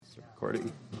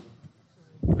recording.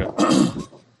 Okay.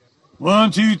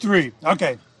 1, 2, 3.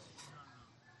 Okay.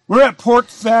 We're at Pork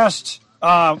Fest.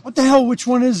 What the hell? Which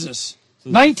one is this?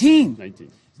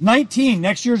 19. 19.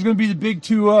 Next year is going to be the big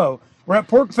 2-0. We're at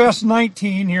Pork Fest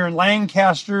 19 here in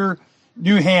Lancaster,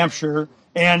 New Hampshire.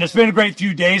 And it's been a great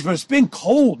few days, but it's been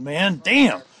cold, man.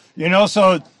 Damn.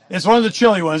 So it's one of the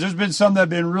chilly ones. There's been some that have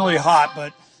been really hot,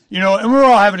 but, and we're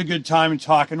all having a good time and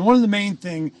talking. One of the main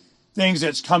things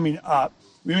that's coming up,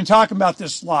 we've been talking about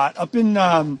this a lot. Up in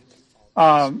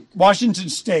Washington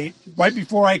State, right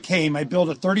before I came, I built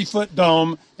a 30-foot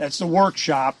dome. That's the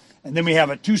workshop. And then we have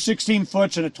a 2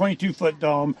 16-foot and a 22-foot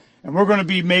dome. And we're going to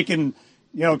be making,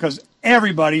 because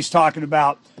everybody's talking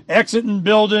about exiting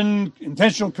building,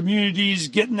 intentional communities,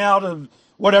 getting out of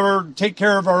whatever, take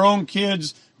care of our own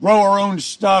kids, grow our own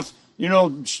stuff,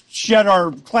 shed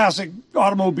our classic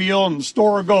automobile and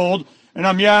store of gold. And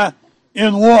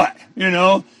in what,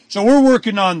 So we're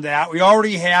working on that. We're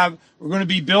going to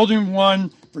be building one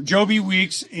for Joby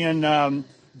Weeks in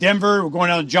Denver. We're going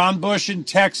down to John Bush in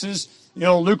Texas.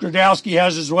 Luke Radowski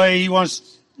has his way. He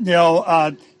wants,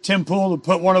 Tim Pool to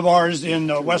put one of ours in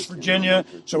West Virginia.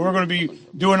 So we're going to be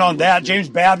doing on that. James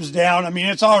Babb's down. I mean,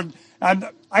 it's all, I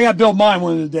got to build mine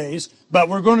one of the days, but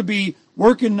we're going to be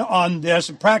working on this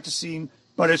and practicing,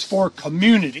 but it's for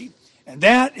community. And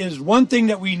that is one thing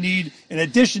that we need in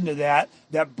addition to that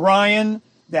Brian,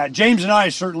 that James and I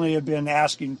certainly have been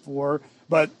asking for,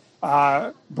 but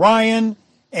Brian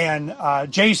and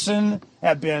Jason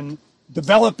have been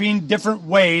developing different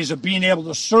ways of being able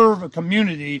to serve a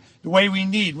community the way we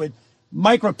need, with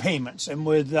micropayments and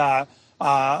with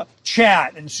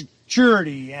chat and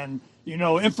security and,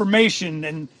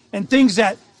 information and things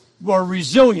that were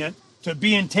resilient to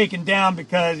being taken down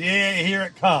because here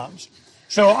it comes.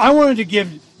 So I wanted to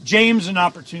give James an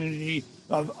opportunity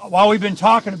while we've been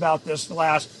talking about this the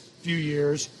last few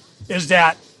years, is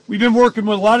that we've been working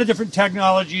with a lot of different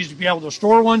technologies to be able to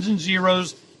store ones and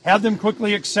zeros, have them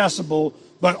quickly accessible,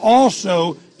 but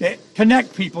also to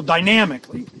connect people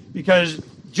dynamically. Because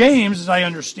James, as I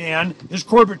understand, his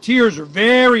Corbetters are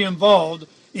very involved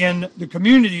in the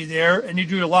community there, and you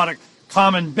do a lot of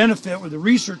common benefit with the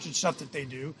research and stuff that they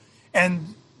do.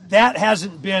 And that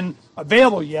hasn't been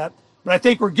available yet, but I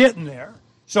think we're getting there.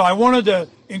 So I wanted to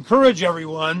encourage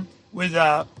everyone with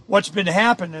what's been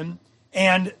happening,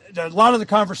 and a lot of the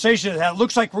conversation that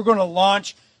looks like we're going to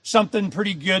launch something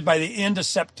pretty good by the end of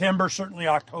September, certainly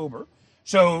October.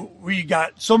 So we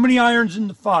got so many irons in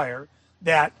the fire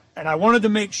and I wanted to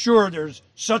make sure there's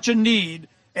such a need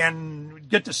and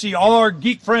get to see all our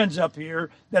geek friends up here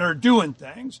that are doing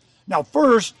things. Now,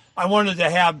 first, I wanted to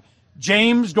have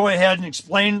James go ahead and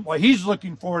explain what he's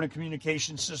looking for in a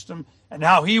communication system and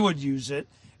how he would use it.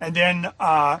 And then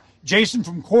Jason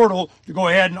from Cordell to go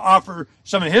ahead and offer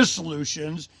some of his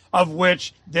solutions, of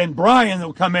which then Brian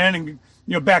will come in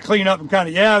and, back clean up and kind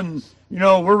of,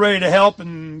 we're ready to help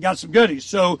and got some goodies.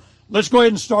 So let's go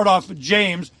ahead and start off with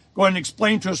James. Go ahead and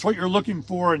explain to us what you're looking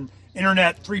for in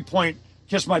Internet 3-point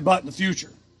kiss my butt in the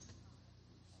future.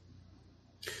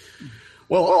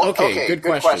 Well, okay, good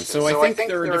question. So I think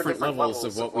there are different levels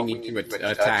of what we need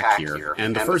to attack here.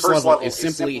 And the first level is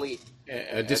simply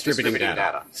distributing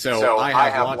data. So I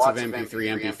have lots of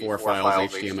MP3, MP4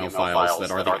 files, HTML files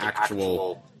that are the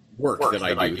actual work that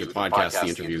I do, the podcast, the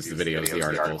interviews, the videos, the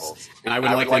articles. And I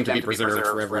would like them to be preserved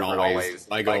forever and always.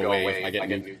 If I go away, if I get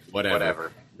new,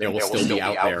 whatever, they will still be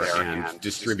out there and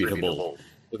distributable.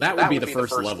 So that would be the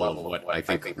first level of what I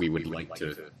think we would like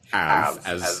to have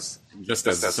as just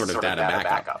as a sort of data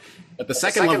backup. But the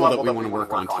second level that we want to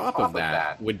work on top of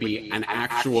that would be an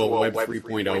actual Web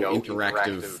 3.0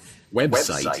 interactive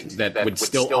website that would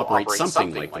still operate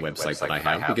something like the website that I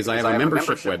have, because I have a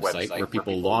membership website where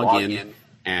people log in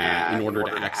order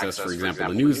to access, for example,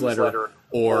 the newsletter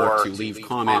or to leave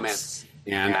comments.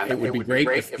 And it would be great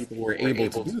if people were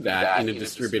able to do that in a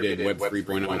distributed Web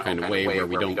 3.0 kind of way, where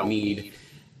we don't need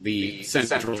the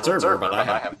central server, but I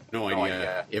have no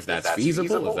idea if that's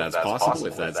feasible, if that's possible,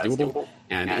 if that's doable,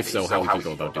 and if so, how we can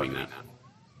go about doing that.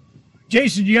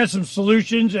 Jason, you got some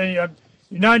solutions, and you're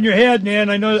nodding your head, man.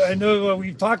 I know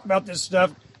we've talked about this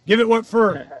stuff. Give it what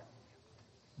for.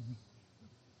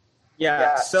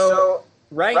 Yeah, so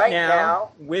right now,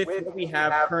 with what we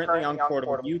have currently on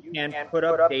Cordell, you can put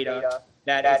up data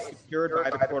that is secured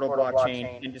by the Portal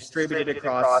blockchain and distributed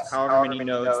across however many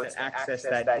nodes that access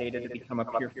that data to become a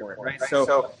peer for it, right?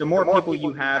 So the more people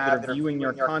you have that are viewing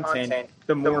your content,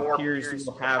 the more peers you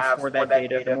will have for that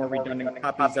data, the more redundant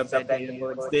copies of that data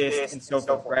will exist, and so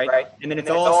forth, right? And then it's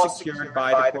all secured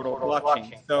by the Portal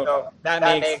blockchain. So that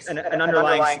makes an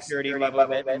underlying security level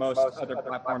that most other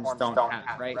platforms don't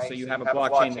have, right? So you have a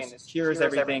blockchain that secures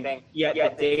everything,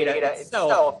 yet the data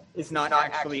itself is not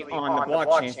actually on the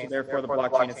blockchain, so therefore the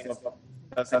blockchain itself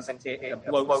doesn't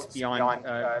bloat beyond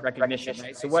recognition,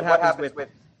 right? So what happens with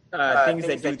things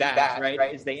that do that,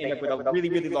 right, is they end up with a really,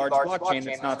 really large blockchain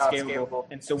that's not scalable.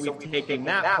 And so we've taken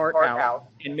that part out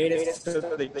and made it so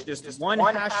that just one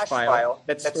hash file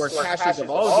that stores hashes of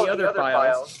all of the other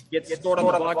files gets stored on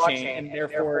the blockchain and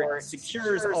therefore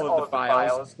secures all of the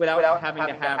files without having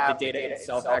to have the data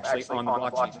itself actually on the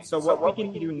blockchain. So what we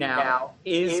can do now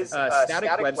is a static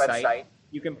website.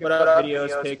 You can put up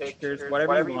videos, pictures,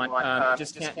 whatever you want. It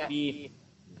just can't be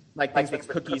like things with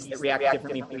cookies that react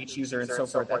differently for each user and so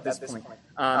forth at this point.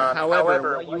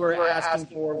 However, what you were asking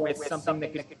for with something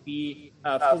that could be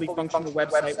a fully functional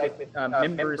website with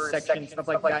members section, stuff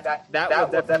like that, that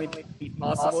will definitely be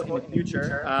possible in the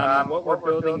future. What we're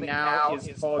building now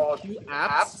is called Q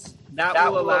Apps.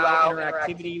 That will allow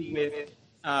interactivity with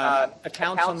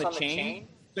accounts on the chain.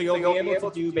 So you'll be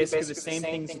able to do basically the same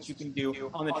things that you can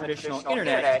do on the traditional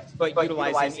internet, but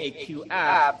utilizing a Q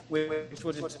app, which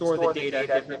will just store the data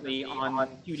differently on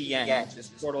QDN, which is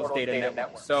Portal's data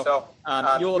network. So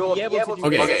you'll be able to do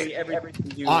basically everything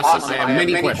you do. Awesome. I have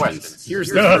many questions. Here's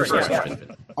the first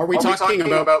question. Are we talking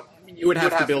about you would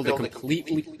have to build a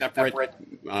completely separate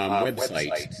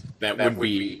website that would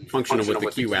be functional with the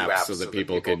Q app so that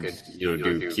people could,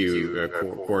 do Q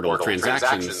Portal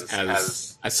transactions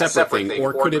as a separate thing,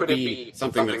 or could it be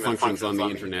something that functions on the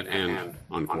internet and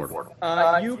on Portal?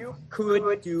 You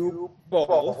could do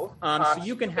both. So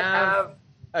you can have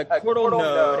a Portal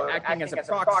node acting as a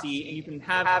proxy, and you can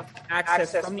have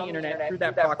access from the internet through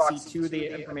that proxy to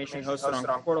the information hosted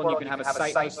on Portal, and you can have a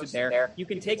site hosted there. You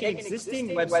can take an existing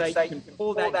website, you can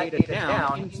pull that data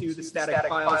down into the static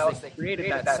files that created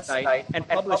that site, and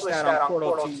publish that on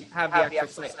Portal to have the actual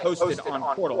site hosted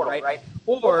on Portal, right?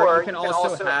 Or you can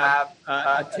also have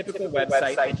a typical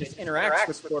website that just interacts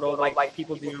with Portal like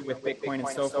people do with Bitcoin and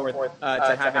so forth,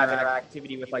 to have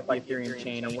interactivity with like the Ethereum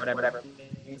chain or whatever.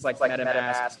 Things like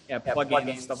MetaMask,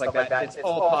 plugins, stuff like that. It's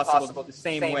all possible the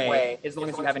same way as long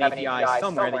as you have an API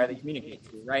somewhere that you can communicate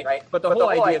to, right? But the whole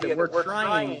idea that we're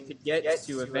trying to get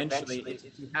to eventually is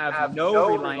to have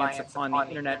no reliance upon the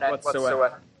internet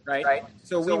whatsoever, right?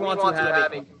 So we want to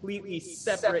have a completely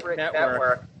separate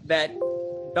network that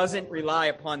doesn't rely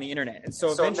upon the internet. And so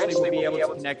eventually we'll be able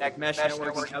to connect with mesh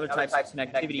networks and other types of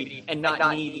connectivity and not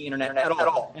need the internet at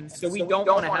all. And so we don't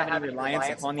want to have any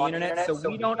reliance upon the internet, so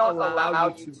we don't allow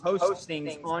you to host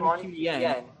things on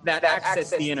QDN that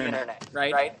access the internet,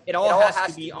 right? It all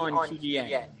has to be on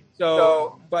QDN.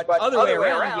 So, but other way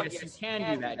around, yes, you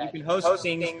can do that. You can host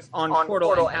things on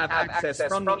Portal and have access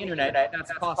from the internet.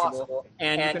 That's possible.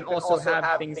 And you can also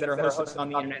have things that are hosted on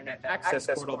the internet that access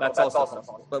Portal. That's also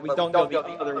possible. But we don't go the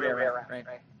other way around, right?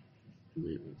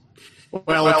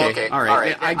 Well, okay, all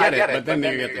right, I get it, but then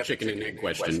you get the chicken and egg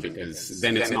question, because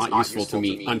then it's not useful to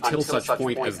me until such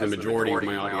point as the majority of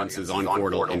my audience is on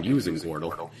Portal and using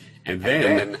Portal, and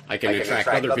then I can attract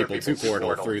other people to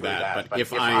Portal through that. But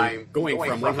if I'm going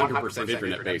from 100%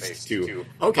 internet-based to,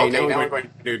 okay, now I'm going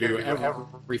to do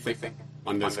everything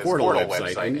on this Portal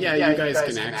website, and yeah, you guys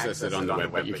can access it on the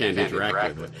web, but you can't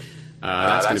interact with it.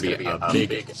 That's going to be a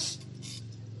big...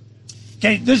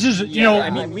 Okay, this is,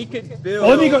 I mean, we could build...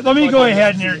 Well, let me go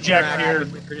ahead and interject here.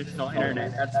 With traditional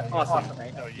internet. That's awesome,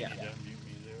 right?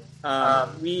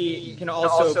 We can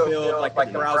also build like a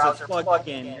browser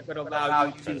plugin that would allow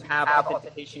you to have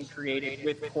authentication created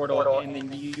with Portal and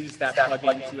then use that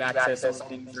plugin to access those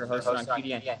things that are hosted on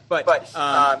QDN. But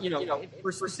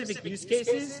for specific use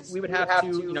cases, we would have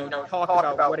to talk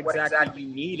about what exactly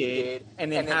you needed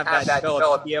and then have that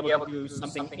developed to be able to do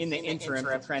something in the interim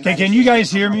to transition. Okay, can you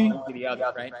guys hear me? To the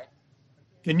other, right?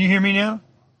 Can you hear me now?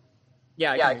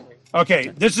 Yeah, I can hear you. Okay,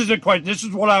 this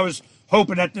is what I was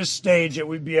hoping at this stage that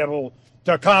we'd be able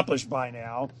to accomplish by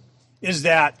now, is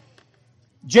that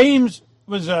James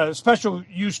was a special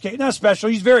use case, not special,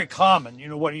 he's very common.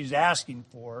 What he's asking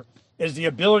for is the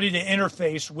ability to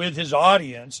interface with his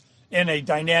audience in a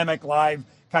dynamic, live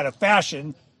kind of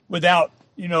fashion without,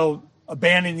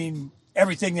 abandoning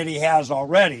everything that he has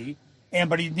already.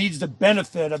 But he needs the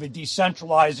benefit of a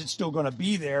decentralized, it's still going to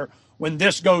be there. When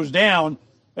this goes down,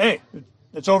 hey,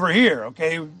 it's over here,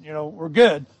 okay, we're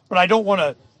good. But I don't want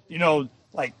to,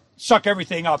 suck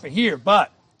everything off of here.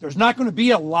 But there's not going to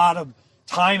be a lot of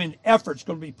time and effort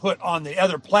going to be put on the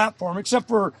other platform, except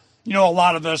for, a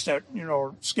lot of us that,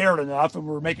 are scared enough and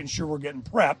we're making sure we're getting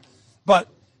prepped. But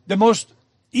the most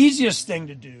easiest thing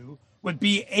to do would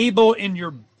be able in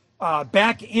your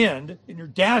back end, in your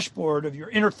dashboard of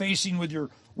your interfacing with your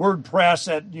WordPress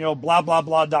at, blah, blah,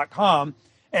 blah.com.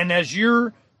 And as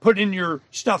you're putting your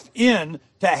stuff in,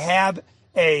 to have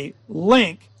a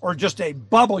link or just a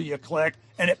bubble you click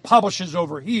and it publishes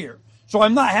over here. So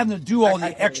I'm not having to do all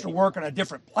the extra work on a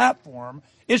different platform.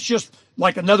 It's just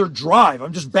like another drive.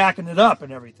 I'm just backing it up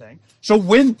and everything. So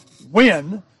when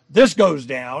this goes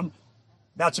down,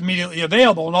 that's immediately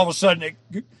available, and all of a sudden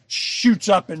it shoots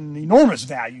up in enormous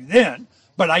value then.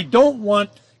 But I don't want,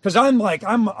 because I'm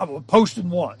posting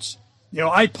once.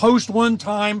 I post one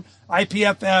time,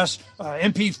 IPFS,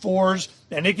 MP4s,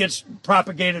 and it gets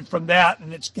propagated from that,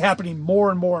 and it's happening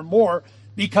more and more and more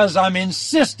because I'm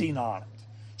insisting on it.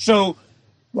 So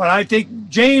what I think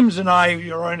James and I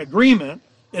are in agreement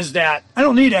is that I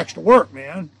don't need extra work,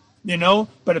 man,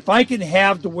 but if I can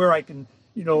have to where I can,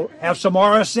 have some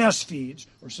RSS feeds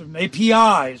or some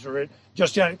APIs, or it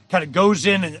just kind of goes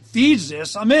in and it feeds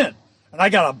this, I'm in. And I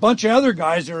got a bunch of other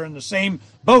guys that are in the same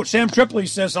boat. Sam Tripoli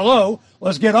says, hello,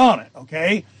 let's get on it,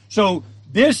 okay? So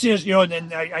this is, and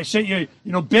then I sent you,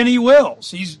 Benny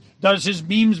Wills. He does his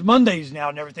Memes Mondays now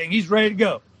and everything. He's ready to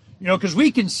go, because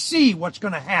we can see what's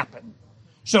going to happen.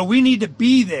 So we need to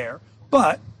be there.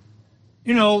 But,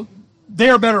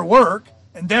 their better work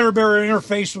and their better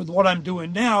interface with what I'm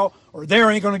doing now, or they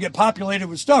ain't going to get populated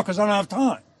with stuff because I don't have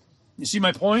time. You see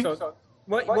my point? So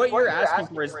what you're asking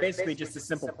for is basically just a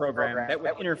simple program that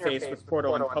would interface with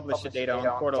Portal and publish the data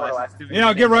on Portal as it's doing. Yeah,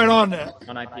 I'll get right on that.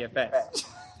 On IPFS.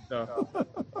 So,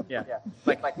 yeah.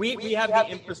 We have the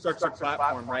infrastructure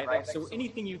platform, right? So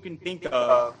anything you can think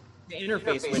of to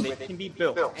interface with it can be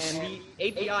built. And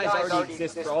the APIs already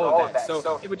exist for all of that.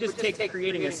 So it would just take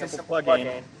creating a simple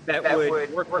plugin that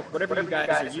would work with whatever you guys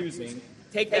are using,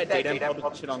 take that data and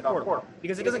publish it on Portal.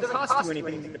 Because it doesn't cost you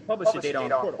anything to publish the data on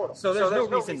Portal. So there's no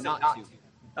reason not to.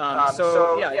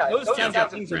 Those kinds of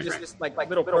things are just like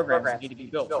little programs that need to be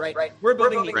built, right? We're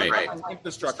building the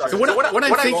infrastructure. So what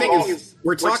I'm thinking is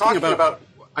we're talking about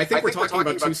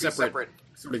two separate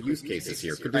sort of use cases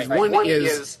here. Because one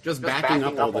is just backing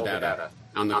up all the data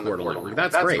on the Portal network.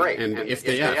 That's great. And if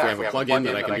we have a plugin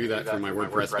that I can do that through my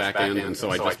WordPress backend, and so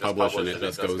I just publish and it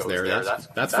just goes there,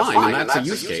 that's fine. And that's a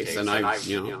use case, and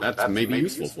that's maybe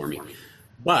useful for me.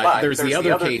 But there's the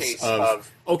other case of,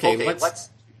 okay,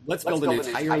 let's build an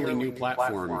entirely new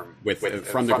platform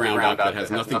from the ground up that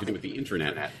has nothing to do with the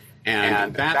internet.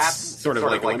 And that's sort of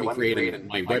like, let me recreate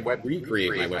my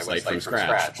website from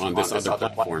scratch on this other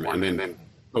platform and then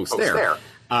post there.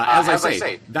 As I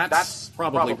say, that's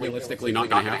probably realistically not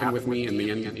going to happen with me in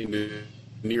the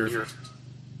near,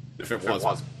 if it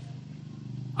was.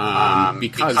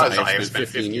 Because I have spent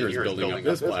 15 years building up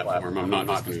this platform, I'm not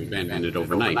just going to abandon it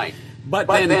overnight. But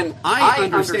then I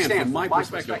understand, from my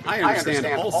perspective, I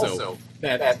understand also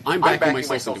that I'm backing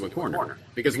myself into a corner.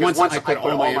 Because once I put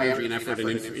all my energy and effort and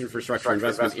infrastructure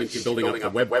investment into building up the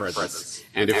web presence,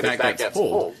 and if that gets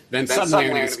pulled, then suddenly I'm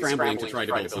going to be scrambling to try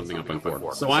to build something up on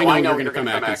Portal. So I know you're going to come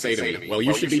back and say to me, well,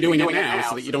 you should be doing it now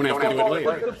so that you don't have to do it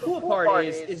later. The cool part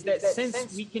is that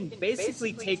since we can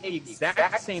basically take the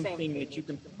exact same thing that you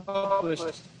can publish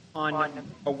on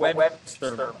a web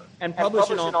server and publish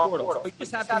it on Portal. So you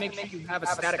just have to make sure you have a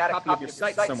static copy of your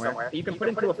site somewhere that you can put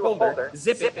into a folder,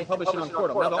 zip it, and publish it on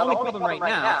Portal. Now, the only problem right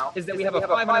now is that we have a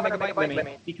 500 megabyte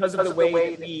limit because of the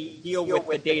way we deal with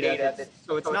the data.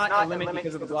 So it's not a limit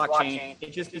because of the blockchain.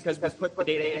 It's just because we put the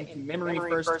data into memory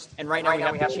first, and right now we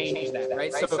have to change that,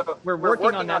 right? So we're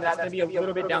working on that. That's going to be a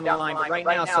little bit down the line. But right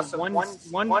now, so one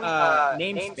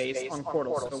namespace on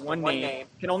Portal, so one name,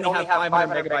 can only have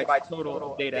 500 megabytes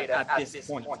total data at this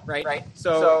point, right?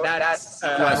 So that's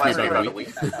the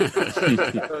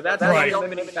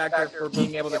limiting factor for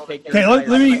being able to take. Okay, let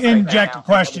me inject a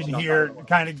question here to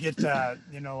kind of get a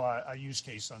use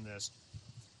case on this.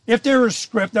 If there was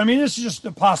script, I mean, this is just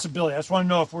a possibility. I just want to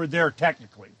know if we're there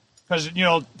technically, because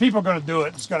people are going to do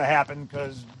it. It's going to happen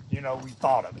because we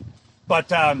thought of it.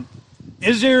 But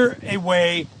is there a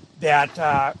way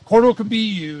that Portal can be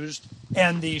used?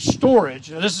 And the storage,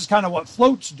 this is kind of what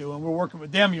Float's doing. We're working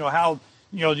with them, how,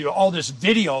 all this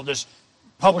video, this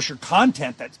publisher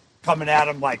content that's coming at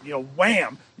them like,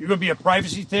 wham, you're going to be a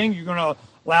privacy thing. You're going to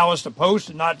allow us to post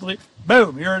and not delete.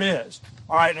 Boom, here it is.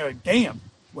 All right, damn.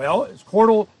 Well,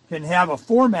 Portal can have a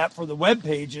format for the web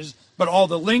pages, but all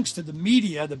the links to the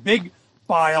media, the big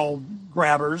file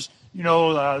grabbers,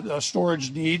 the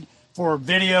storage need for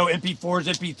video, MP4s,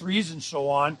 MP3s, and so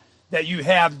on, that you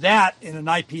have that in an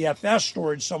IPFS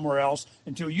storage somewhere else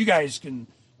until you guys can,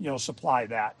 supply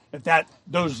that. If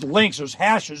those links, those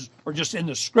hashes are just in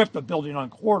the script of building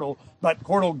on Quartal, but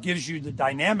Quartal gives you the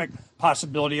dynamic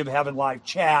possibility of having live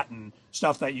chat and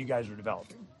stuff that you guys are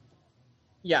developing.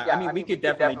 Yeah, I mean, we could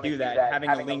definitely do that. Having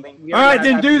a link. All right,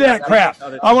 then do that crap.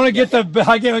 I want to get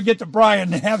to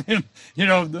Brian and have him,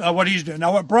 what he's doing.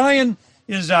 Now, what Brian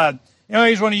is,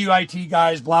 he's one of you IT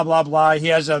guys, blah, blah, blah. He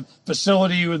has a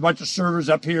facility with a bunch of servers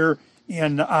up here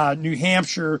in New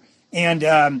Hampshire,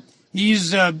 and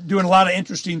he's doing a lot of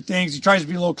interesting things. He tries to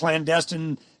be a little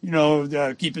clandestine,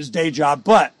 to keep his day job,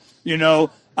 but,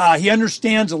 he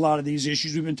understands a lot of these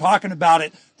issues. We've been talking about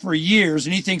it for years,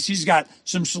 and he thinks he's got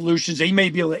some solutions that he may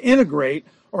be able to integrate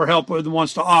or help with and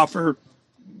wants to offer.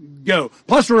 Go.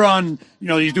 Plus, we're on,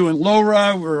 he's doing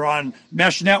LoRa. We're on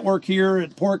Mesh Network here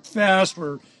at PorkFest.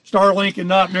 We're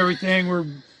Starlinking up and everything. We're,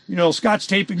 Scotch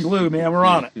tape and glue, man. We're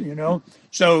on it,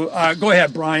 So go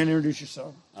ahead, Brian. Introduce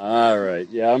yourself. All right.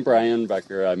 Yeah, I'm Brian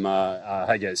Becker. I'm,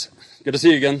 hi, guys. Good to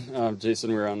see you again. Jason,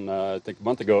 we were on, I think, a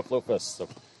month ago at FlowFest, so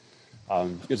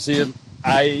good to see you.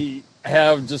 I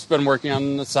have just been working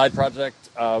on a side project.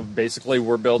 Basically,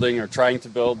 we're building or trying to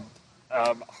build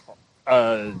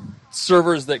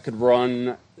servers that could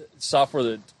run software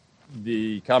that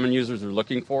the common users are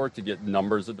looking for to get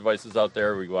numbers of devices out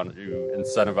there. We want to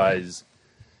incentivize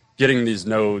getting these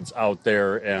nodes out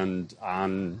there and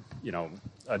on,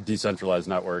 a decentralized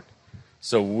network.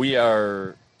 So we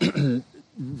are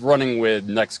running with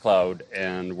Nextcloud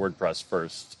and WordPress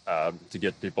first to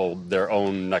get people their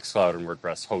own Nextcloud and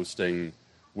WordPress hosting,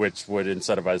 which would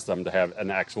incentivize them to have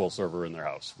an actual server in their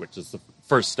house, which is the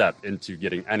first step into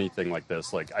getting anything like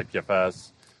this, like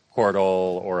IPFS, Quartal,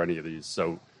 or any of these.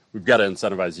 So we've got to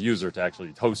incentivize the user to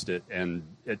actually host it, and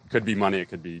it could be money, it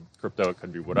could be crypto, it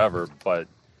could be whatever, but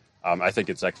I think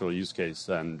it's actually a use case,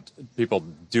 and people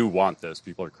do want this.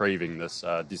 People are craving this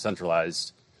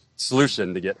decentralized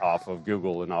solution to get off of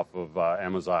Google and off of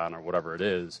Amazon or whatever it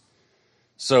is.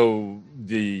 So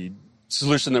the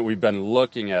solution that we've been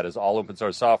looking at is all open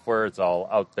source software. It's all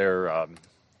out there,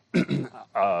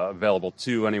 available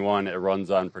to anyone. It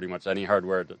runs on pretty much any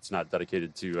hardware. It's not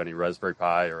dedicated to any Raspberry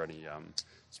Pi or any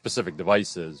specific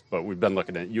devices. But we've been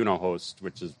looking at Unohost,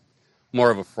 which is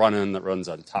more of a front end that runs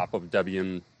on top of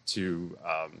Debian.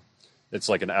 It's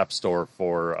like an app store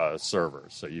for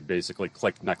servers. So you basically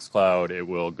click Nextcloud, it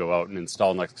will go out and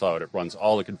install Nextcloud. It runs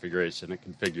all the configuration. It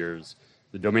configures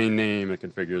the domain name. It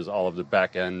configures all of the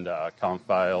back-end conf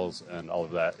files and all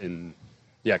of that in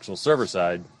the actual server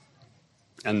side.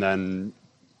 And then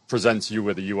presents you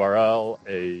with a URL,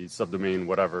 a subdomain,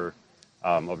 whatever,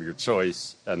 of your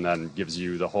choice, and then gives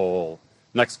you the whole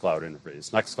Nextcloud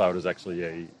interface. Nextcloud is actually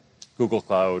a Google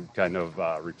Cloud kind of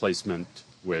replacement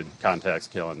with contacts,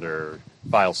 calendar,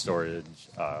 file storage,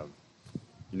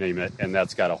 you name it, and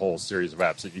that's got a whole series of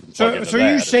apps that you can plug into. So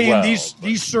you're saying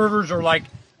these servers are like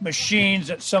machines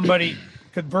that somebody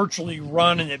could virtually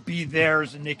run and it be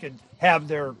theirs, and they could have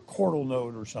their Quartal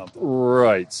node or something.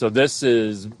 Right. So this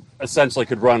is essentially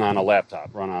could run on a laptop,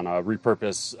 run on a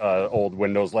repurposed old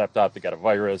Windows laptop that got a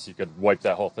virus. You could wipe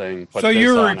that whole thing. Put so this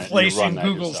you're on replacing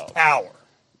Google's yourself. power.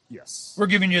 Yes. We're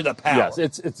giving you the power.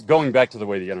 Yes, it's going back to the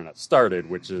way the internet started,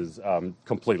 which is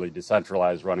completely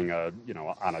decentralized, running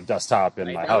on a desktop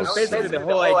in my house. Basically, the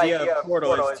whole idea of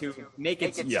Quartal is to make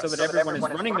it so that everyone is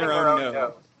running their own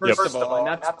node, first of all,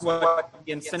 and that's what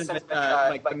the incentive,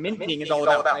 like the minting is all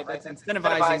about, right? That's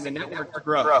incentivizing the network to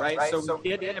grow, right? So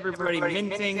we get everybody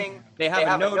minting, they have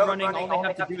a node running, all they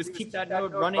have to do is keep that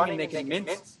node running and they can mint,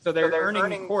 so they're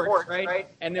earning ports, right?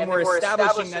 And then we're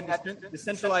establishing that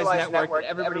decentralized network that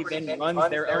everybody then runs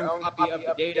their own copy of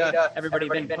the data. Everybody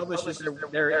then publishes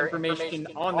their information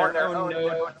on their own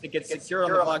node that gets secure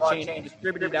on the blockchain and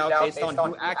distributed out based on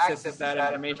who accesses that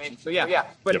information. So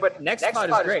but Nextcloud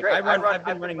is great. I've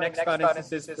been running Nextcloud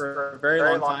instances for a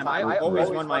very long time. I always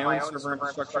run my own server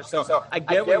infrastructure. So I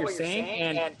get what you're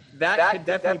saying, and that could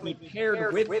definitely be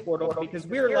paired with Quartal because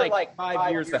we're like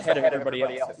 5 years ahead of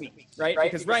everybody else, right?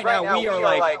 Because right now we are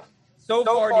like so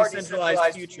far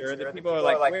decentralized future that people are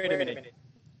like, wait a minute.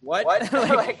 What?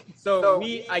 I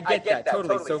get that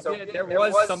totally. So if there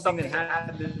was something that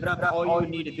had all you would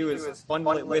need to do is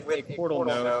bundle it with a Quartal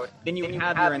node. Then you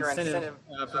have your incentive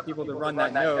for people to run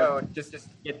that node. Just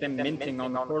get them minting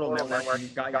on the Quartal network. And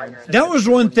you've got your incentive. That was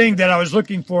one thing that I was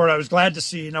looking for, and I was glad to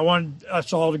see, and I wanted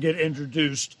us all to get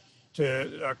introduced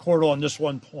to Quartal on this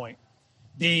one point.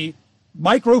 The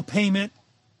micropayment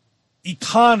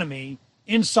economy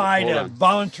inside a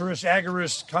voluntarist,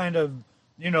 agorist kind of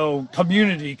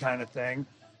community kind of thing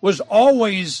was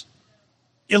always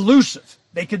elusive.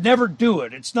 They could never do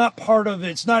it. It's not part of it.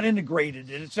 It's not integrated.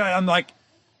 It's not, I'm like,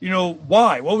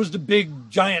 why? What was the big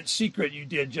giant secret you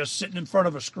did? Just sitting in front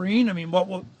of a screen? I mean,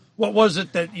 what was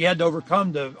it that you had to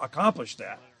overcome to accomplish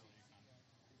that?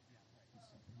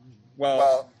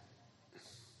 Well,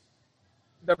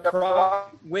 the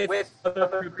problem with other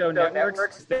crypto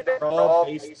networks is that they're all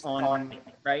based on,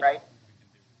 right?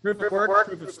 Proof of work,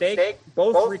 proof of stake,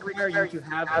 both require you to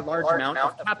have a large amount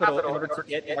of capital in order to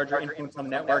get larger influence on the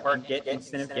network and get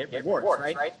incentives, get rewards,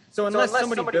 right? So unless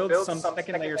somebody builds some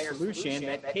second layer solution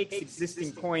that takes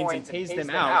existing coins and pays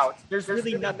them out, there's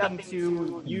really nothing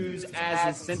to use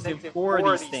as incentive for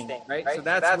these things, right? So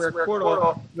that's where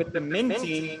Portal, with the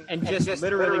minting and just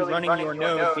literally running your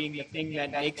node being the thing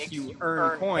that makes you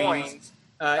earn coins,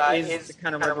 is the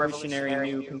kind of revolutionary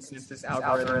new consensus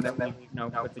algorithm that we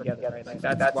put together, right? Like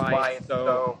that's why it's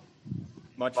so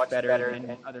much better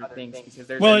than other things. Because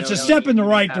it's a step in the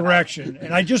right direction,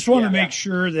 and I just want to make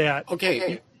sure that.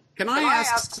 Okay, can I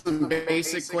ask some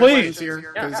basic questions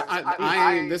here? Because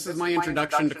this is my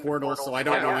introduction to Quordle, so I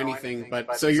don't know anything.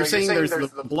 But so you're saying there's the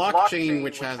blockchain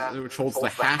which holds the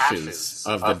hashes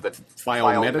of the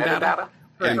file metadata,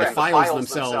 and the files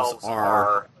themselves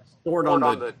are stored on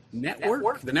the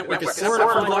network? The network is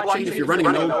separate from blockchain if you're running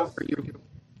a node?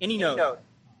 Any node.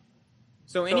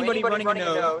 So anybody running a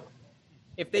node,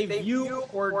 if they view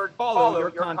or follow your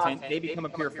content, they become a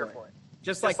peer for it.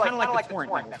 Just like, kind of like the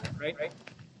torrent network, right?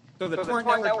 So the torrent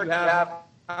network, you have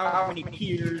how many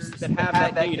peers that have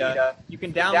that data. You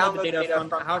can download the data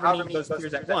from however many of those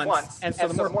peers at once. And so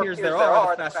the more peers there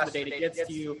are, the faster the data gets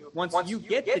to you. Once you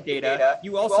get the data,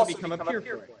 you also become a peer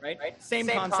for it, right? Same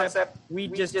concept. We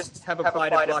just have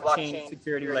applied a blockchain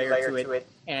security layer to it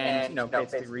and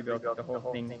basically rebuilt the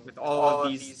whole thing with all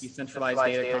of these decentralized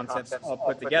data concepts all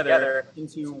put together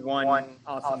into one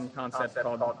awesome concept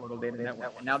called the Portal Data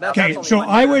Network. Now that's so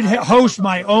I would host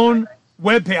my own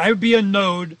webpage. I would be a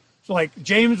node. So like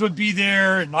James would be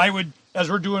there, and I would, as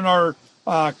we're doing our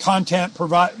content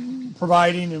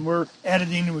providing, and we're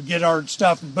editing, and we get our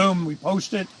stuff, and boom, we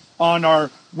post it on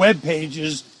our web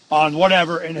pages on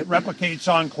whatever, and it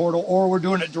replicates on Quordle, or we're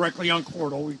doing it directly on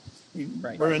Quordle.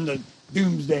 We're in the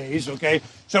doomsdays, okay?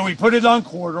 So we put it on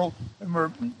Quordle, and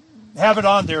we have it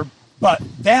on there, but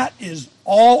that is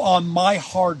all on my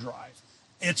hard drive.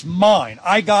 It's mine.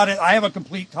 I got it. I have a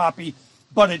complete copy,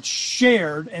 but it's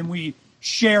shared, and we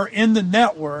share in the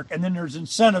network, and then there's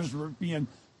incentives for being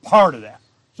part of that.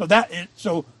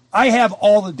 So I have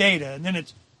all the data, and then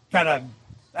it's kind of,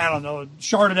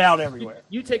 sharded out everywhere.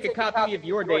 You take a copy of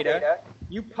your data,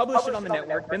 you publish it on the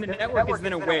network, then the network is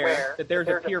then aware that there's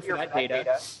a peer for that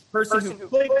data. Person who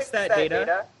clicks that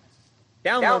data,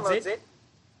 downloads it,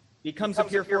 becomes a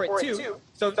peer for it too.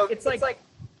 So it's like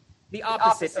the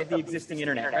opposite of the existing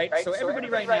internet, right? So everybody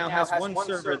right now has one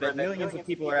server that millions of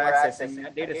people are accessing.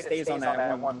 That data stays on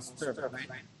that one server, right?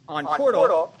 On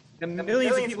Portal, the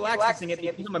millions of people accessing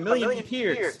it become a million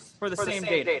peers for the same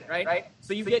data, right?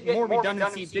 So you get more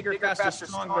redundancy, bigger, faster,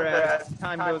 stronger as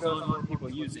time goes on, more people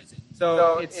use it.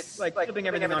 So it's like flipping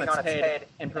everything on its head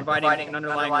and providing an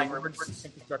underlying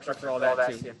infrastructure for all that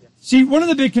too. See, one of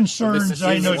the big concerns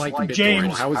I know,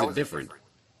 James. How is it different?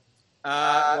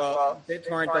 Well,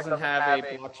 BitTorrent doesn't have a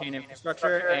blockchain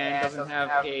infrastructure and doesn't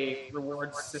have a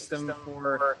reward system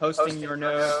for hosting your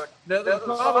node. The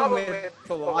problem with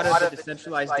a lot of the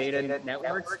decentralized data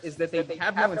networks is that they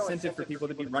have no incentive for people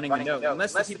to be running a node.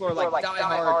 Unless the people are like die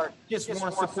hard, just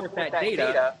want to support that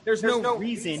data, there's no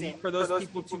reason for those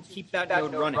people to keep that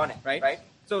node running, right?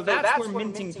 So that's where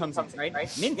minting comes in, right?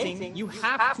 Minting, you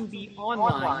have to be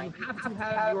online. You have to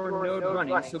have your node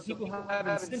running. So people have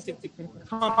incentive to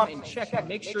come and check and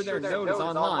make sure their node is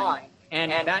online.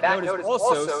 And that node is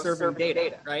also serving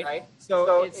data, right?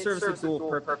 So it serves a dual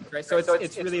purpose, right? So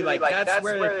it's really like that's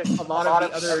where a lot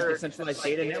of the other decentralized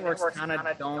data networks kind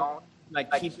of don't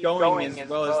keep going as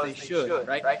well as they should,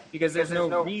 right? Because there's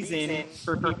no reason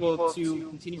for people to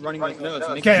continue running those nodes.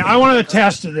 Okay, I want to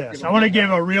attest to this. I want to give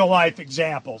a real-life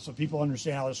example so people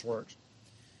understand how this works.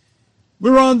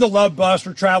 We're on the Love Bus.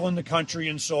 We're traveling the country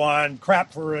and so on,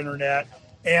 crap for internet.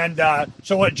 And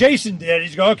so what Jason did,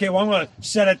 he's go, okay, well, I'm going to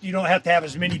set it. You don't have to have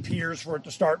as many peers for it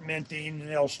to start minting,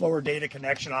 slower data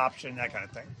connection option, that kind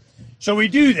of thing. So we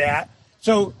do that.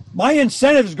 So my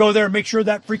incentives go there and make sure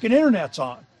that freaking internet's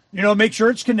on. Make sure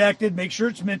it's connected, make sure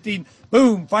it's minting.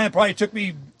 Boom, fine. It probably took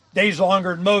me days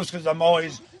longer than most because I'm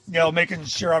always, making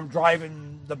sure I'm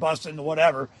driving the bus into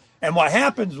whatever. And what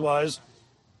happens was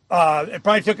it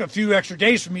probably took a few extra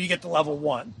days for me to get to level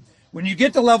 1. When you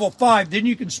get to level 5, then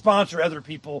you can sponsor other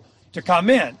people to come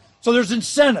in. So there's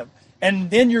incentive. And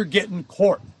then you're getting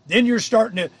court. Then you're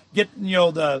starting to get,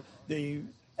 the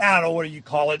I don't know, what do you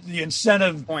call it? The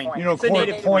incentive, Point.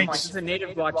 points. It's a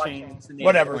native blockchain. It's a native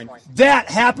Whatever. coin. That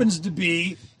happens to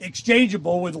be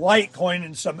exchangeable with Litecoin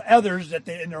and some others that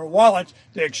in their wallets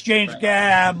to exchange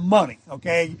money.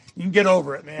 Okay, you can get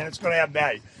over it, man. It's going to have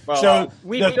value. Well,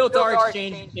 we built our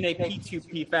exchange in a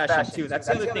P2P fashion too. That's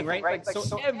the other thing, right?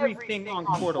 So everything on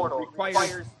Portal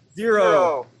requires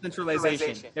zero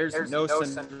centralization. There's no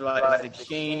centralized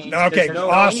exchange. Okay,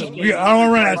 awesome. I don't want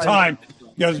to run out of time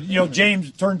because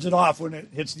James turns it off when it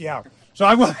hits the hour.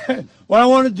 So what I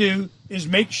want to do is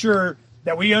make sure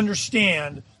that we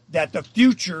understand that the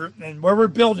future and where we're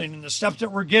building and the steps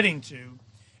that we're getting to,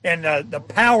 and the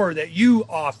power that you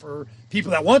offer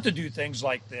people that want to do things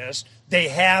like this. They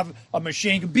have a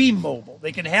machine, can be mobile.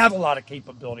 They can have a lot of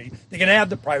capability. They can have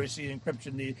the privacy, the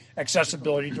encryption, the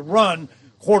accessibility to run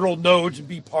Portal nodes and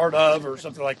be part of or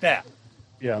something like that.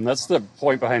 Yeah, and that's the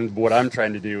point behind what I'm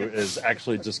trying to do is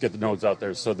actually just get the nodes out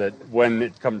there so that when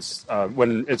it comes,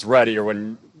 when it's ready or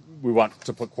when we want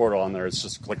to put Portal on there, it's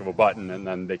just a click of a button and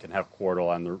then they can have Portal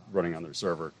running on their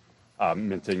server.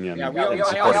 Minting and we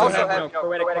also have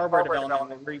Corbett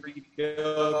development where we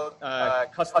build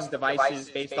custom devices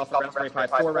based off of Raspberry Pi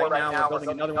 4 right now. We're building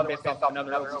another one based off of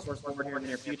another open source board here in the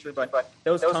near future, but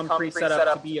those come pre-set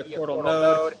up to be a Portal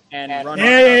node and run.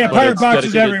 Pirate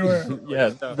boxes everywhere.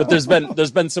 Yeah, but there's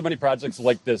been so many projects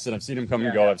like this, and I've seen them come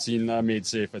and go. I've seen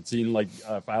MadeSafe. I've seen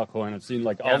Filecoin. I've seen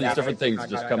all these different things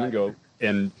just come and go,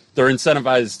 and they're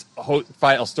incentivized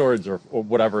file storage or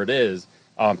whatever it is.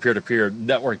 Peer-to-peer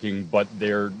networking, but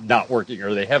they're not working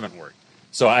or they haven't worked.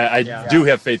 So I do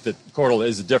have faith that Portal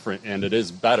is different and it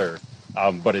is better,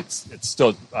 but it's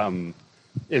still in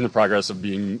the progress of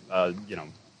being,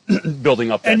 building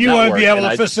up that and you network. want to be able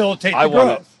to facilitate the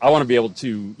growth. I want to be able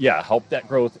to, help that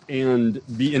growth and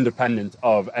be independent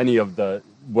of any of the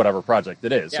whatever project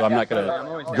it is. So I'm not going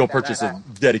to go purchase a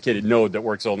dedicated node that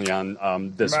works only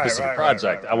on this specific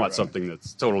project. I want something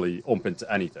that's totally open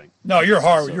to anything. No, you're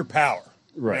hardware, your power.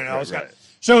 Right.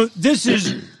 So this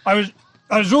is, I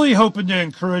was really hoping to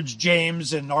encourage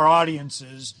James and our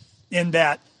audiences in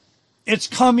that it's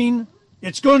coming,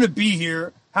 it's going to be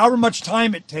here, however much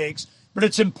time it takes, but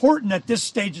it's important at this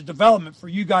stage of development for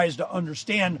you guys to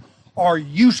understand our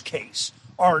use case,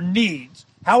 our needs,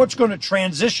 how it's going to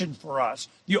transition for us,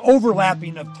 the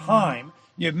overlapping of time,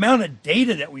 the amount of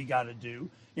data that we got to do,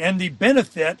 and the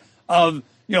benefit of,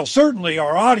 certainly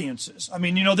our audiences. I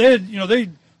mean,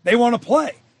 they want to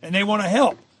play and they want to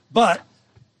help, but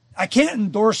I can't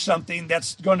endorse something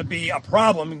that's going to be a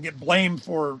problem and get blamed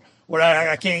for what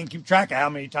I can't keep track of how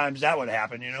many times that would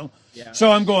happen, Yeah.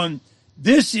 So I'm going,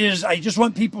 I just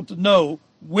want people to know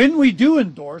when we do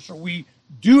endorse or we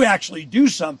do actually do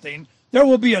something, there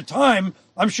will be a time,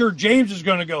 I'm sure James is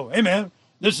going to go, hey man,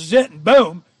 this is it, and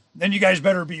boom. Then you guys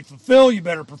better be fulfilled, you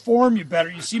better perform,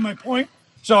 you see my point?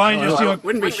 So I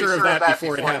wouldn't be sure of that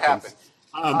before it happens.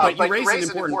 But you raise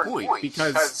an important point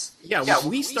because,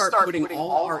 we start putting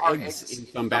all our eggs in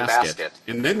some basket,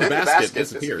 and then the basket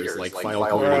disappears like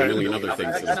Filecoin and a million other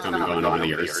things that have come and gone over the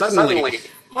years. Suddenly,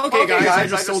 okay, guys, I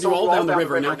just sold you all down the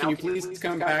river. Now, can you please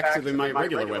come back to my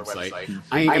regular website?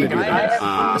 I ain't going to do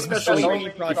that, especially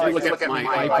if you look at my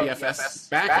IPFS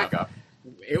backup.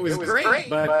 It was great,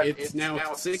 but it's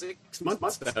now 6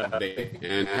 months updated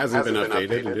and hasn't been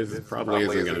updated. It probably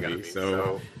isn't going to be.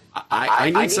 So I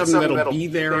need something that'll be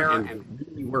there and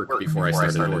really work before I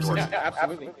start endorsing it. Yeah,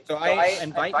 absolutely. So I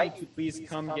invite you to please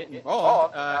come get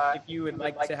involved. If you would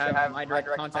like to have my direct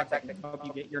contact, I can help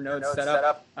you get your nodes set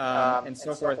up and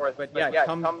so forth. But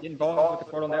come get involved with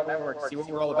the Portal Network, see what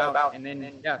we're all about, and then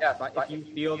if you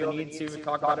feel the need to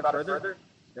talk about it further.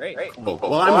 Great. Cool.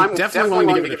 Well, I'm definitely willing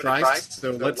to give it a try,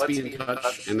 so let's be in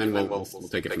touch, and then we'll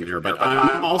take it from there. But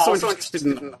I'm also interested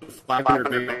in 500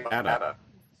 meg data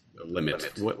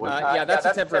limit. That's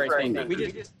a temporary thing. We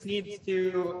just need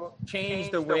to change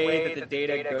the way that the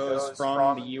data goes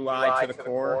from the UI to the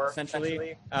core,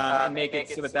 essentially, and make it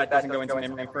so that doesn't go into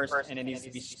memory first, and it needs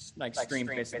to be streamed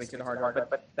basically to the hard drive.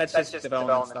 But that's just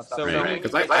development stuff. So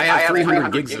because I have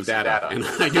 300 gigs of data, and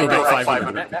I do about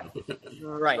 500.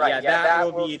 Right. Yeah,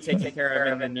 that will be taken care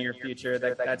of in the near future.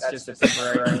 That's just a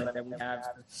temporary thing that we have.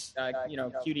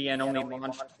 QDN only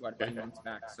launched a few months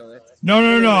back, so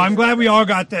no. I'm glad we all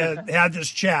got to have this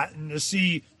chat and to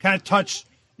see, kind of touch,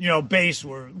 base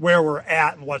where we're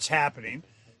at and what's happening.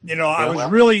 I was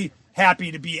really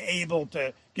happy to be able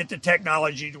to get the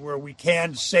technology to where we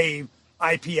can save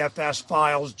IPFS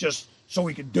files just so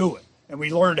we could do it. And we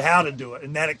learned how to do it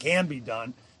and that it can be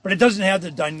done. But it doesn't have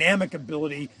the dynamic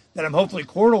ability that I'm hopefully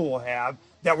Portal will have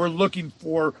that we're looking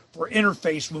for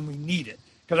interface when we need it.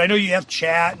 Because I know you have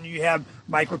chat and you have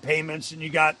micropayments and you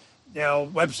got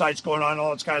websites going on,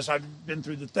 all this kind of stuff. I've been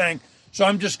through the thing. So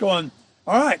I'm just going,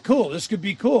 all right, cool. This could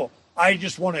be cool. I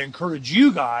just want to encourage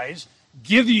you guys,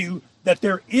 give you that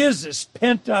there is this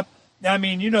pent up. I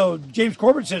mean, James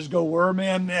Corbett says go where,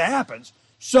 man, it happens.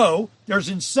 So there's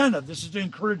incentive. This is to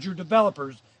encourage your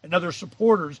developers and other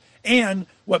supporters. And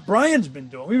what Brian's been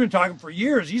doing, we've been talking for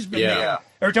years. He's been making,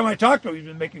 every time I talk to him, he's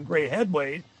been making great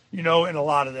headway, in a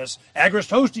lot of this. Agrist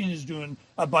Hosting is doing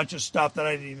a bunch of stuff that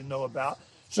I didn't even know about.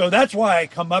 So that's why I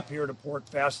come up here to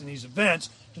PortFest and these events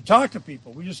to talk to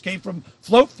people. We just came from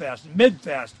Float Fest and Mid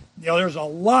Fest. There's a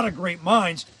lot of great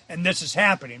minds, and this is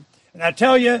happening. And I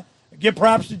tell you, I give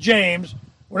props to James.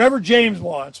 Whatever James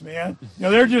wants, man.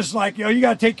 They're just like, you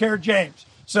got to take care of James.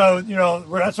 So,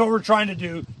 that's what we're trying to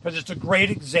do, because it's a great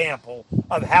example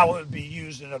of how it would be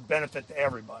used and a benefit to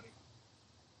everybody.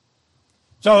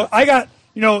 So I got,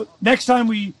 next time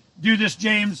we do this,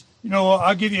 James,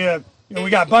 I'll give you, we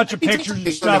got a bunch of pictures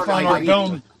and stuff on our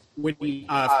dome. Would be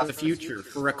for the future,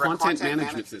 for a content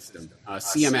management system,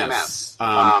 CMS.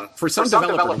 For some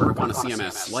developer to work on a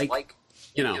CMS,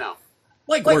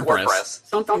 like WordPress,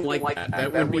 something like that.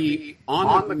 That would be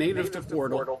on the native to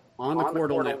Portal, on the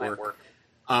Portal network.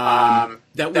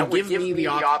 That would give me the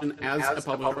option as a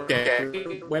publisher to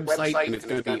create a website, and it's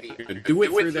going to be do it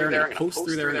through there, and post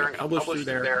through there, and publish through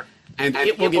there, and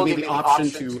it will give me the option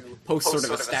to post sort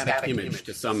of a static image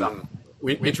to some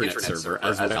internet server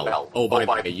as well. Oh, by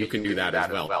the way, you can do that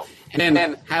as well. And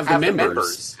then have the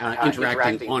members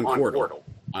interacting on Portal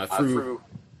through,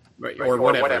 or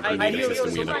whatever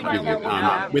system we end up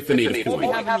using with the native coin. What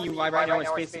we have in the UI right now is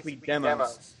basically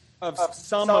demos of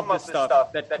some of the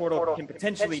stuff that Portal can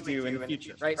potentially do in the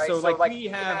future, right? So we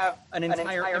have an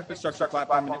entire infrastructure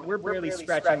platform, and we're barely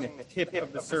scratching the tip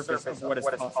of the surface of what is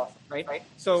possible, right?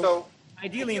 So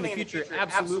ideally, in the future,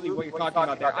 absolutely what you're talking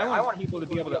about there. I want people to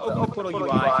be able to open the Portal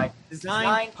UI,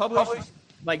 design, publish,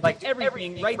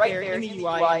 everything right there in the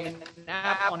UI and an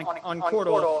app on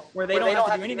Portal where they don't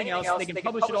have to do anything else. They can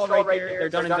publish it all right there. They're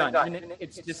done and done. And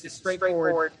it's just as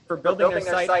straightforward for building their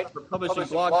site, for publishing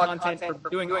blog content, for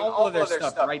doing all of their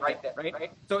stuff right there,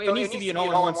 right? So it needs to be an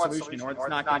all-in-one solution, or it's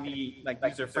not going to be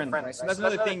user-friendly, right? So that's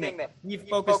another thing that we've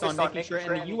focused on making sure.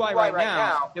 And the UI right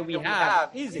now that we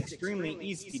have is extremely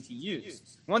easy to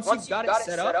use. Once you've got it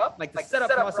set up, the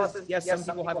setup process, yes, some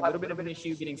people have a little bit of an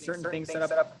issue getting certain things set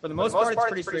up. For the most part, it's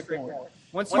pretty straightforward.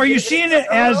 Are you seeing it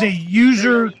as a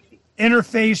user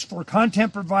interface for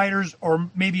content providers, or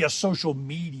maybe a social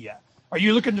media? Are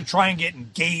you looking to try and get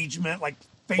engagement like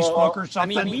Facebook or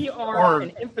something? I mean, we are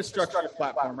an infrastructure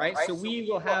platform, right? So we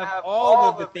will have all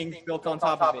of the things built on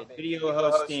top of it: video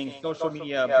hosting, social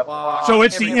media, blog. So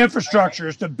it's the infrastructure,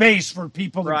 it's the base for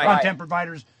people, the content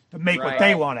providers, to make what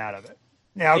they want out of it.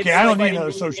 Yeah, okay, I don't need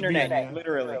another social media.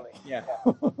 Literally, yeah.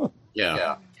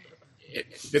 Yeah.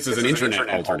 This is an internet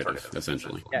alternative,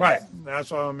 essentially. Yeah. Right.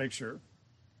 That's what I want to make sure.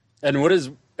 And what is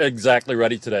exactly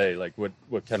ready today?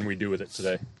 What can we do with it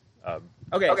today?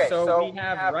 Okay, so we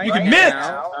have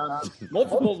now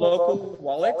multiple local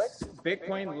wallets: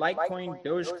 Bitcoin, Litecoin,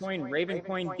 Dogecoin,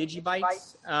 Ravencoin,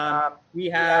 Digibytes. We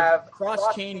have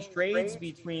cross-chain trades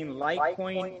between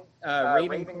Litecoin,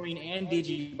 Ravencoin, and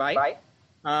Digibyte.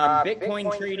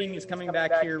 Bitcoin trading is coming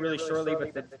back here really shortly,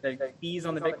 but the fees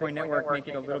on the Bitcoin network make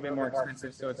it a little bit more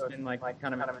expensive, so it's been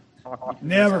kind of talk.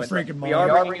 Never freaking mind. We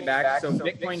are bringing it back, so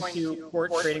Bitcoin to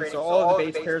port trading, so all of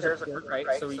the base pairs are port, right?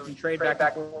 So you can trade back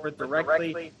and forth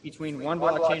directly between one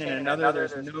blockchain and another.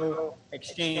 There's no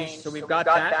exchange, so we've got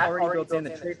that already built in.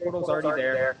 The trade portal's already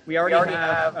there. We already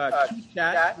have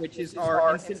Chat, which is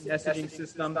our instant messaging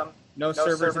system. No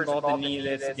servers involved in any of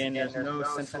this. Again, there's no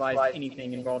centralized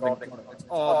anything involving Portal. It's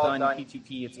all done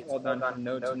P2P. It's all done from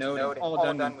node to node. It's all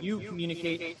done when you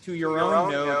communicate to your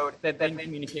own node that then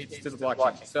communicates to the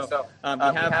blockchain. So we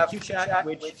have QChat,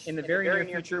 which in the very near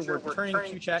future, we're turning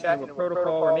QChat into a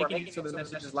protocol. We're making it so the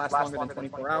messages last longer than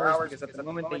 24 hours, because at the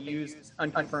moment they use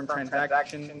unconfirmed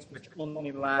transactions, which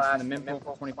only last in the mempool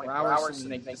for 24 hours,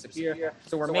 and then they disappear.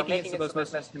 So we're making it so those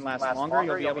messages can last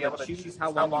longer. You'll be able to choose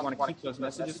how long you want to keep those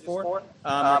messages for.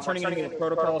 We're turning it into a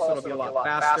protocol, so it'll be a lot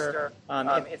faster.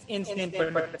 It's instant,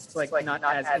 but it's not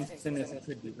as instant as it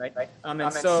could be, right?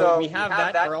 And so we have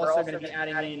that. We're also going to be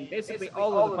adding in basically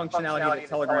all of the functionality that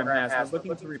Telegram has. We're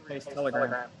looking to replace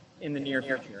Telegram in the near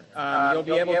future. You'll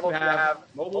be able to have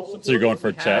mobile support. So you're going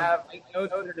for chat?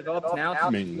 Nodes that are developed now,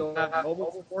 you'll have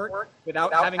mobile support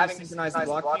without having to synchronize the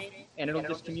blockchain, and it'll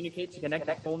just communicate to connect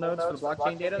the full nodes for the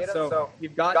blockchain data. So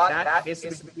you've got that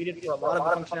basically completed for a lot of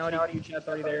the functionality. QChat's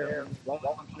already there,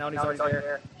 wallet functionality's already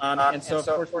there. And so, of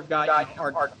course, we've got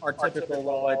our typical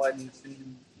wallets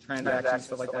and transactions,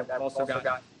 stuff like that. We've also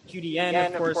got QDN,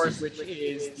 of course, which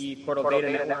is the Portal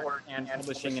Data Network and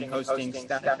publishing and hosting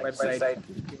static websites.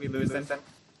 Did we lose them?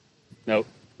 Nope.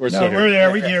 We're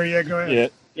there. We hear you. Go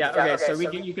ahead. Yeah. Okay. So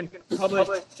you can publish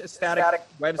a static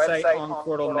website on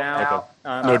Portal now.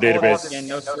 Okay. No database. Again,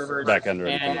 no servers. Backend or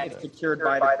and anything. it's secured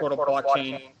by the Portal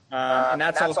blockchain. And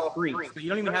that's all free. So you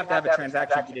don't even have to have a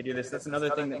transaction fee to do this. That's another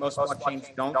thing that most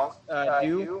blockchains don't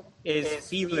do is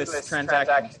feeless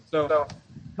transactions. So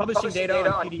publishing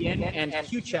data on QDN and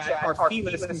QChat are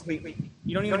feeless completely.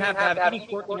 You don't even have to have any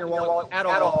port in your wallet at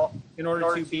all in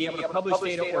order to be able to publish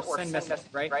data or send messages,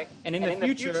 right? And in the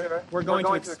future, we're going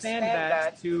to expand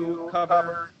that to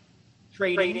cover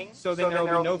trading, so then there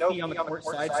will be no fee on the port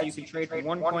side, so you can trade from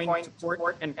one coin to port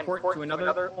and port to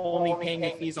another, only paying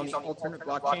the fees on the alternate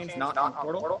blockchains, not on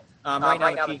Portal. Right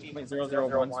now the fee is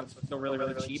 0.001, so it's still really,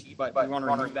 really cheap, but we want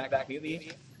to remove that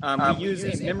completely. We use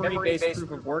a memory-based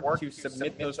proof of work to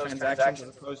submit those transactions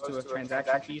as opposed to a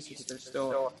transaction fee, because there's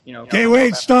still, Okay,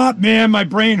 wait, stop, man. My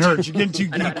brain hurts. You're getting too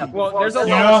geeky. Well, there's a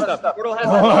lot of stuff. Portal has a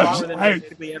lot more than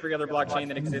basically every other blockchain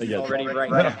that exists already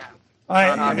right now. More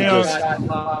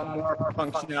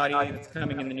functionality that's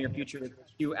coming in the near future with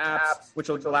Q apps, which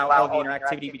will allow all the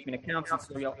interactivity between accounts. And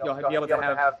so you'll be able to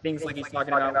have things like he's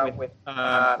talking about with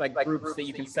like groups that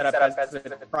you can set up as a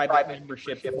private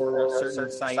membership for a certain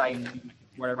site and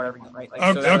whatever. Right?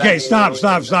 Okay, stop,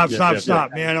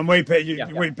 man. I'm way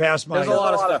past my. There's a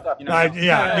lot of stuff.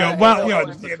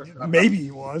 Maybe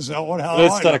he was.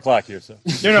 It's 10 o'clock here, so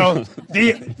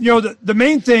the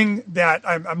main thing that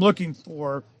I'm looking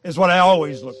for is what I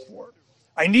always look for.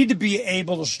 I need to be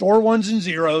able to store ones and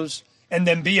zeros and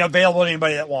then be available to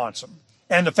anybody that wants them.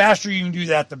 And the faster you can do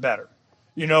that, the better.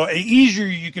 The easier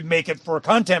you can make it for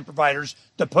content providers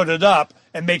to put it up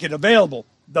and make it available,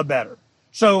 the better.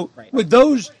 So with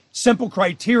those simple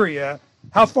criteria,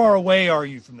 how far away are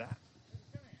you from that?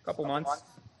 A couple months.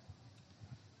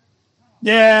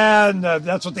 Yeah, and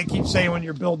that's what they keep saying when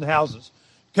you're building houses.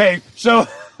 Okay, so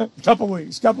couple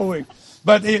weeks.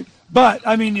 But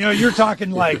I mean, you're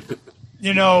talking like,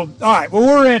 all right, well,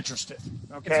 we're interested.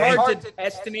 Okay. It's hard to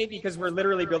estimate because we're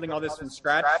literally building all this from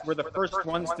scratch. We're the first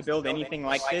ones to build anything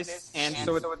like this, and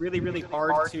so it's really, really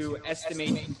hard to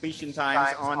estimate completion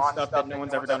times on stuff that no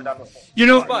one's ever done before.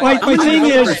 My thing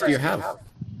is, do you have?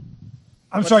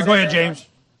 I'm sorry. Go ahead, James.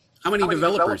 How many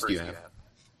developers do you have?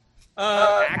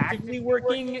 Actively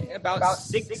working about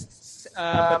 6,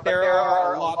 but there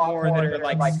are a lot more that are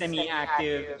like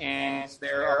semi-active, and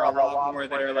there are a lot more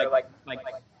that are like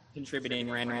contributing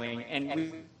randomly,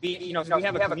 and we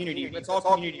have a community. It's all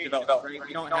community developed, right?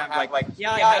 We don't have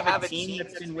I have a team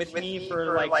that's been with me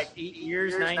for 8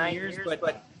 years, 9 years,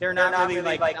 but they're not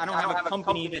really I don't have a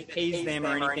company that pays them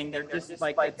or anything. They're just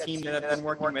a team that I've been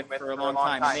working with for a long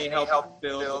time, and they help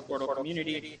build the Portal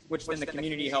community, which then the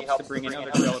community helps to bring in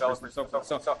other developers and so forth.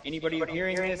 So anybody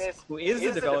hearing this who is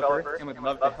a developer and would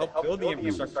love to help build the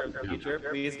infrastructure of the future,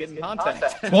 please get in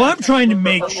contact. Well, I'm trying to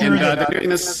make sure that they're doing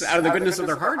this out of the goodness of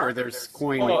their heart, or there's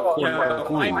coin.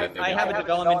 I have a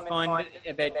development fund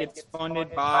that gets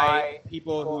funded by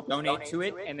people who donate to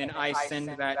it, and then I send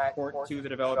that port to the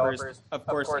developers. Of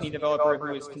course, any developer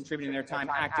who is contributing their time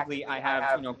actively, I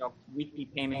have weekly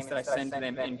payments that I send to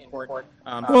them in port.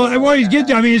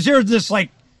 Is there this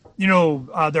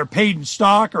they're paid in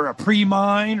stock or a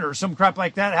pre-mine or some crap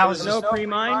like that? How is no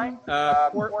pre-mine?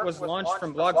 Port was launched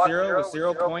from block 0 with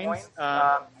 0 coins.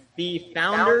 The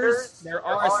founders, there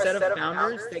are a set of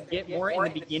founders that get more in the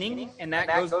beginning, and that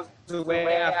goes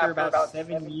away after about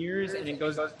 7 years, and it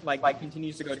goes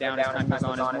continues to go down as time goes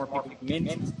on as more people come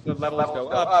in. The levels go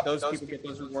up. Those people get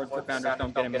those rewards. The founders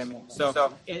don't get them anymore.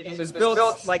 So it was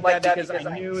built like that because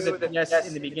I knew that yes,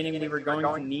 in the beginning we were going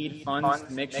to need funds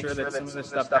to make sure that some of this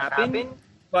stuff happened.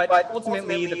 But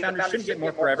ultimately, the founders shouldn't get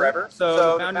more forever.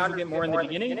 So the founders will get more in the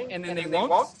beginning, and then they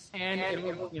won't, and it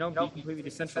will be completely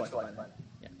decentralized.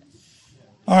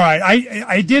 All right.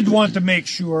 I did want to make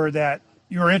sure that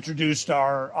you were introduced to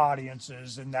our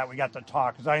audiences and that we got to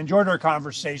talk, because I enjoyed our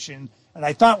conversation, and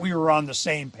I thought we were on the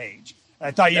same page.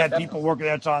 I thought you had people working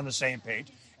that's on the same page.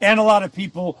 And a lot of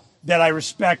people that I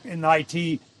respect in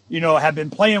IT, have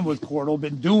been playing with Portal,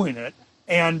 been doing it,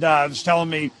 and was telling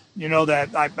me,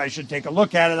 that I should take a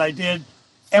look at it. I did.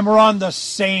 And we're on the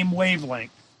same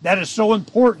wavelength. That is so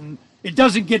important. It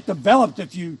doesn't get developed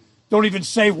if you don't even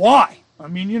say why. I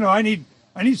mean, I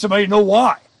need somebody to know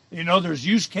why. There's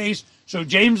use case. So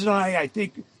James and I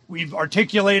think we've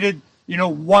articulated,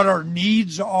 what our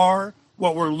needs are,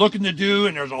 what we're looking to do,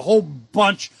 and there's a whole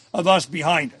bunch of us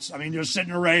behind us. I mean, they're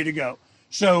sitting there ready to go.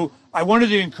 So I wanted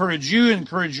to encourage you,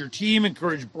 encourage your team,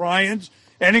 encourage Brian's,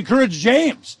 and encourage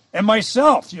James and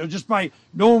myself, just by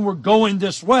knowing we're going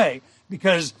this way.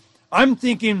 because I'm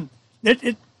thinking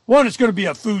one, it's going to be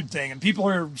a food thing, and people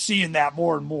are seeing that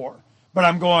more and more. But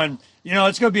I'm going,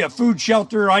 it's going to be a food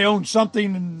shelter, I own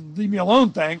something and leave me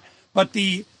alone thing. But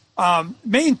the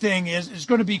main thing is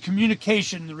going to be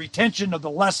communication, the retention of the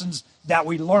lessons that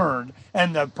we learned.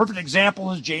 And the perfect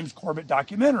example is James Corbett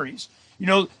documentaries.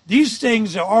 These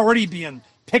things are already being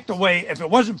picked away. If it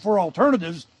wasn't for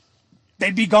alternatives,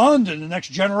 they'd be gone to the next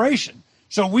generation.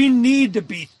 So we need to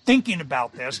be thinking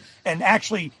about this and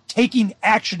actually taking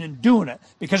action and doing it.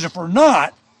 Because if we're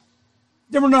not,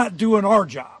 then we're not doing our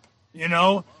job,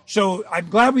 So I'm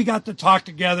glad we got to talk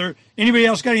together. Anybody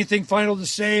else got anything final to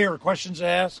say or questions to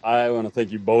ask? I want to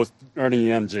thank you both,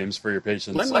 Ernie and James, for your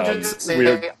patience. Let me just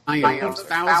say I am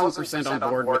 1,000% on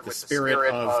board with the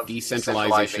spirit of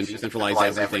decentralization,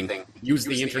 decentralize everything. Use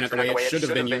the internet the way it should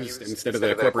have been used instead of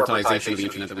the corporatization of the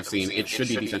internet that we've seen. It should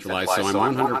be decentralized. So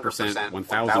I'm 100%,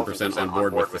 1,000% on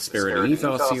board with the spirit and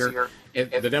ethos here.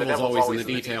 The devil's always in the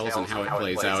details and how it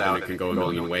plays out, and it can go a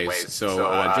million ways.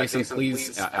 So, Jason,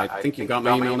 please, I think you've got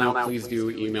my email now. Please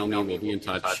do email me. We'll be in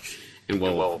touch, and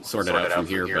we'll sort it out from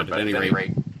here. But at any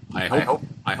rate, I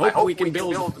hope we can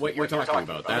build what you're talking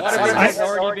about. That's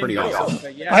pretty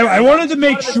awesome. I wanted to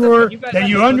make sure that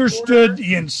you understood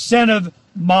the incentive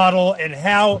model and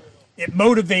how it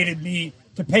motivated me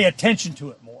to pay attention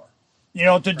to it more.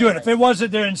 To do it. If it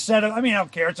wasn't their incentive, I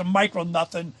don't care. It's a micro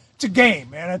nothing. It's a game,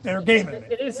 man. They're gaming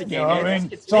it. It is a game.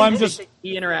 So I'm just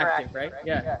be interactive, right?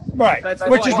 Yeah. Right,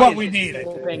 which is what we needed.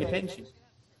 Paying attention.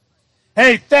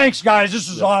 Hey, thanks, guys. This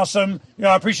is awesome.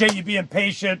 I appreciate you being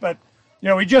patient, but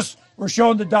we just were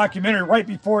showing the documentary right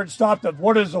before it stopped of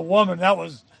What Is a Woman. That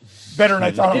was better than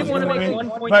I thought it was going to be.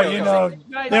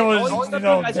 But there was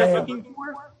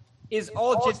is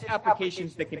all just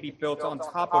applications that can be built on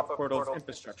top of Portal's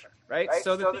infrastructure, right?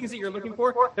 So the things that you're looking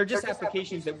for, they're just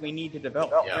applications that we need to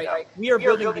develop, right? We are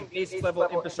building the base level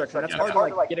infrastructure. That's hard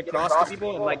to get across to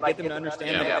people and get them to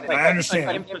understand that it's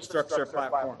an infrastructure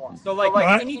platform. So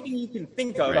anything you can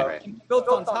think of can be built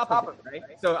on top of it, right?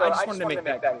 So I just wanted to make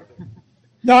that clear.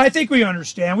 No, I think we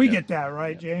understand. We get that,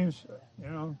 right, James?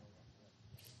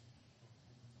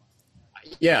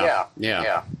 Yeah.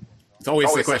 It's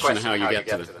always the question of how you get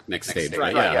to the next stage,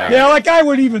 right? Yeah, I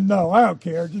would even know. I don't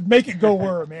care. Just make it go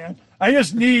where, man. I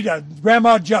just need a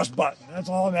Grandma Just button. That's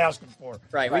all I'm asking for.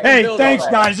 Right. Hey, thanks,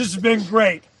 guys. This has been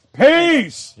great.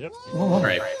 Peace. Yep. All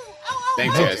right.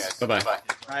 Thanks, guys. Bye-bye.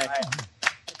 Bye.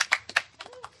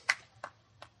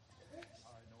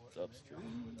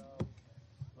 Upstream.